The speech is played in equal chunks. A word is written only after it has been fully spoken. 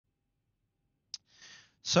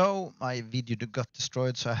So my video got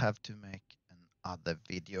destroyed, so I have to make another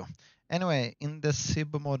video. Anyway, in the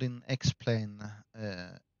Cibo mod in X-Plane,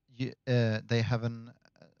 they have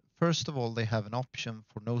first of all, they have an option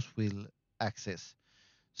for nose wheel axis.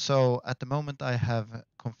 So at the moment I have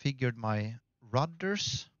configured my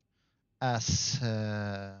rudders as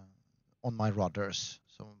on my rudders.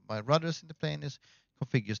 So my rudders in the plane is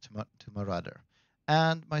configured to my rudder.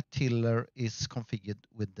 And my tiller is configured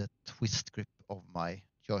with the twist grip of my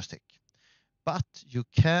joystick. But you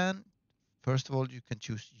can, first of all, you can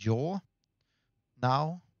choose yaw.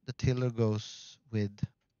 Now the tiller goes with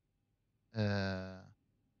the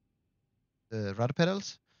rudder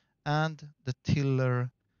pedals, and the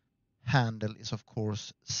tiller handle is of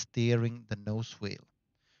course steering the nose wheel.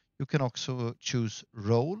 You can also choose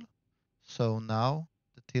roll. So now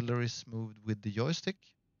the tiller is moved with the joystick.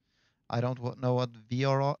 I don't know what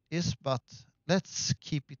VR is, but let's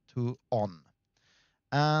keep it to on.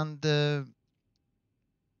 And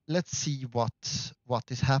let's see what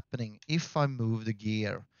is happening if I move the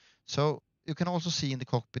gear. So you can also see in the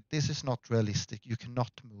cockpit, this is not realistic. You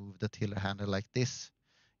cannot move the tiller handle like this.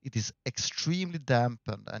 It is extremely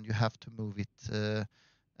dampened and you have to move it.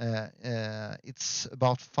 It's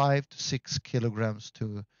about 5 to 6 kilograms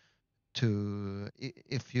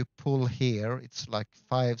if you pull here, it's like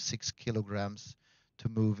 5-6 kilograms to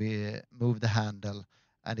move the handle,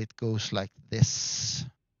 and it goes like this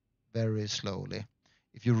very slowly.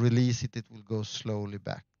 If you release it, it will go slowly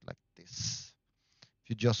back like this. If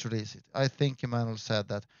you just release it, I think Emmanuel said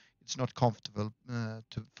that it's not comfortable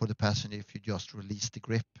for the passenger if you just release the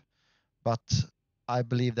grip, but I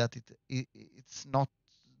believe that it's not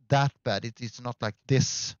that bad. It is not like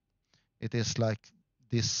this. It is like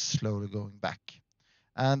this slowly going back.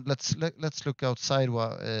 And let's look outside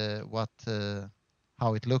how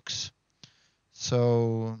it looks.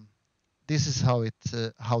 So this is how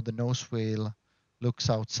the nose wheel looks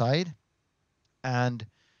outside. And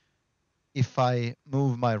if I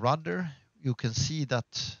move my rudder, you can see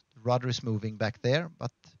that the rudder is moving back there,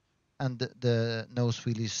 and the nose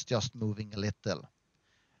wheel is just moving a little.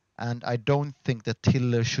 And I don't think the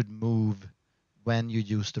tiller should move when you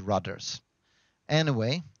use the rudders.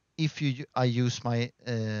 Anyway, if I use my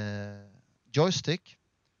joystick,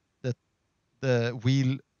 the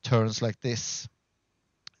wheel turns like this,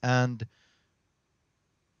 and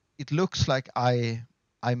it looks like I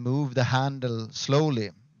move the handle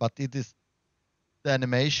slowly, but it is the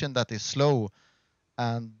animation that is slow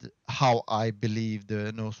and how I believe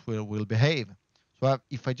the nose wheel will behave. So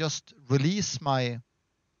if I just release my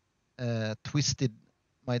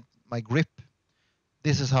my grip,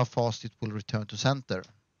 this is how fast it will return to center.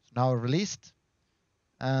 So now released,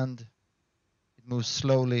 and it moves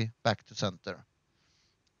slowly back to center.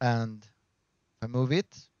 And if I move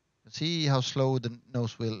it, you see how slow the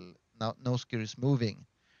nose gear is moving.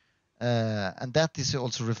 And that is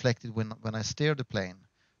also reflected when I steer the plane.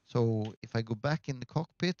 So if I go back in the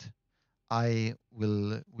cockpit, I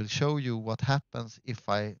will show you what happens if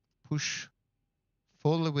I push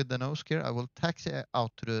fully with the nose gear. I will taxi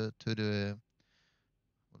out to the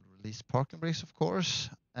release parking brakes, of course.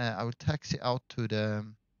 I will taxi out to the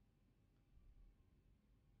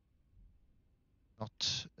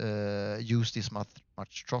not use this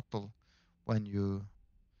much throttle when you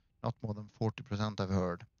not more than 40%, I've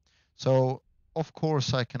heard. So of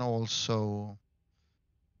course I can also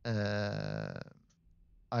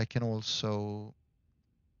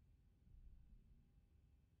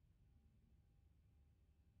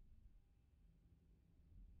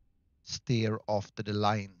steer after the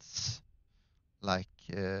lines like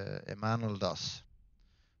Emmanuel does.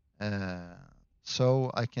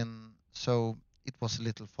 So it was a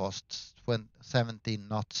little fast, 17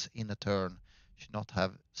 knots in a turn. Should not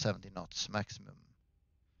have 70 knots maximum.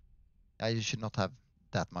 You should not have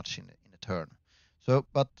that much in a turn. So,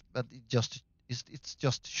 but it's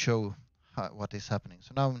just to show what is happening.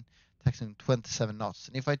 So now I'm taxing 27 knots,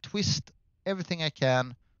 and if I twist everything I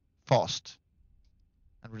can fast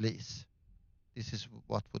and release, this is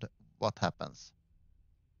what happens.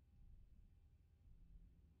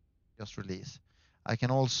 Just release. I can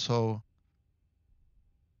also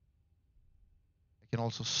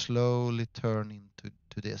slowly turn into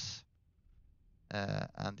this,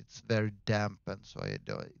 and it's very dampened, so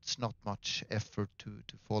it's not much effort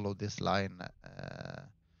to follow this line.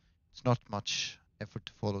 It's not much effort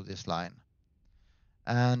to follow this line.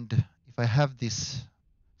 And if I have this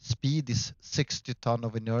speed, this 60 ton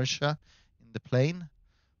of inertia in the plane,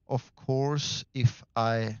 of course, if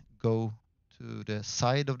I go to the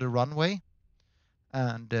side of the runway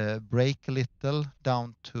and brake a little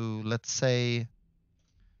down to let's say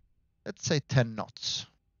 10 knots,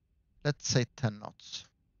 let's say 10 knots.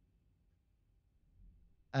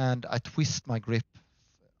 And I twist my grip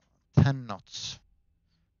 10 knots.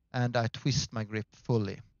 And I twist my grip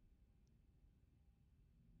fully.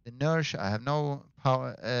 The inertia, I have no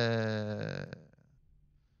power.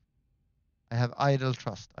 I have idle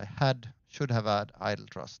thrust. Should have had idle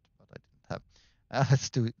thrust, but I didn't have.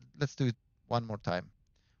 Let's do it one more time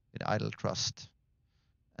with idle thrust.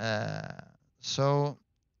 So,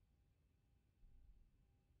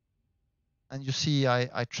 and you see,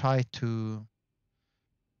 I try to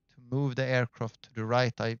move the aircraft to the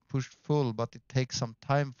right. I pushed full, but it takes some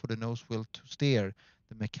time for the nose wheel to steer.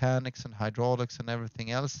 The mechanics and hydraulics and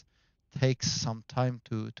everything else takes some time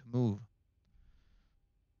to move.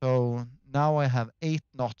 So now I have 8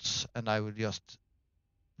 knots, and I will just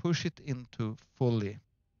push it into fully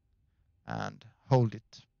and hold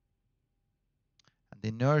it. And the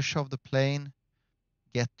inertia of the plane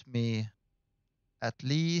get me at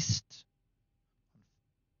least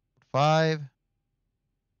 5.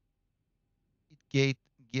 It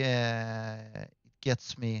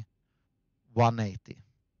gets me 180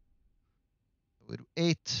 with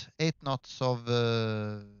 8 knots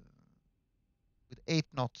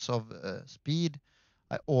of speed.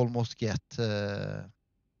 I almost get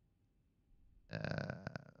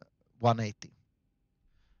 180.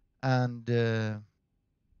 And the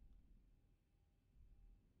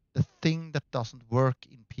thing that doesn't work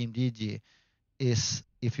in PMDG is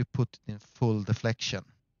if you put it in full deflection.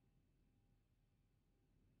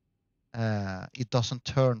 It doesn't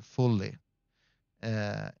turn fully.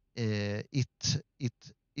 It's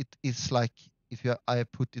like if I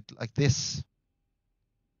put it like this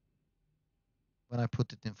when I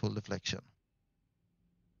put it in full deflection.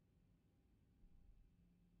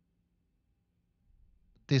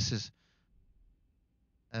 This is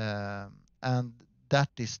and that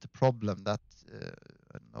is the problem. That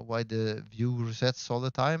I don't know why the view resets all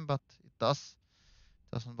the time, but it does.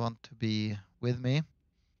 It doesn't want to be with me.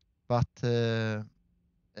 But the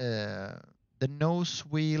nose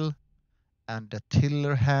wheel and the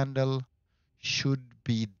tiller handle should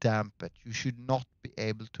be dampened. You should not be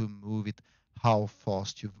able to move it how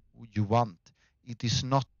fast you want. It is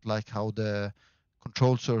not like how the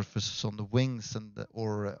control surfaces on the wings and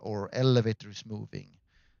or elevator is moving.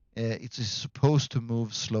 It is supposed to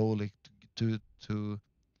move slowly to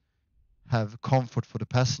have comfort for the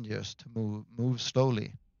passengers to move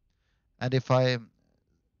slowly. And if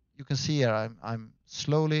you can see here, I'm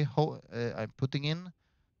slowly I'm putting in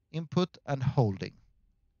input and holding,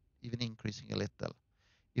 even increasing a little.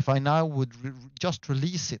 If I now would just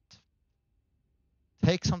release it,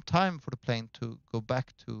 take some time for the plane to go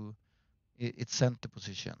back to its center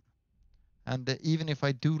position. And even if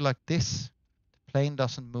I do like this, the plane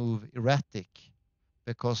doesn't move erratic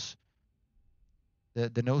because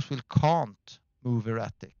the nose wheel can't move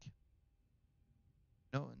erratic.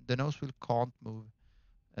 No, the nose wheel can't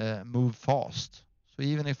move fast. So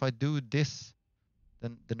even if I do this,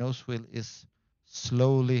 then the nose wheel is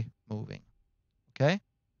slowly moving. Okay?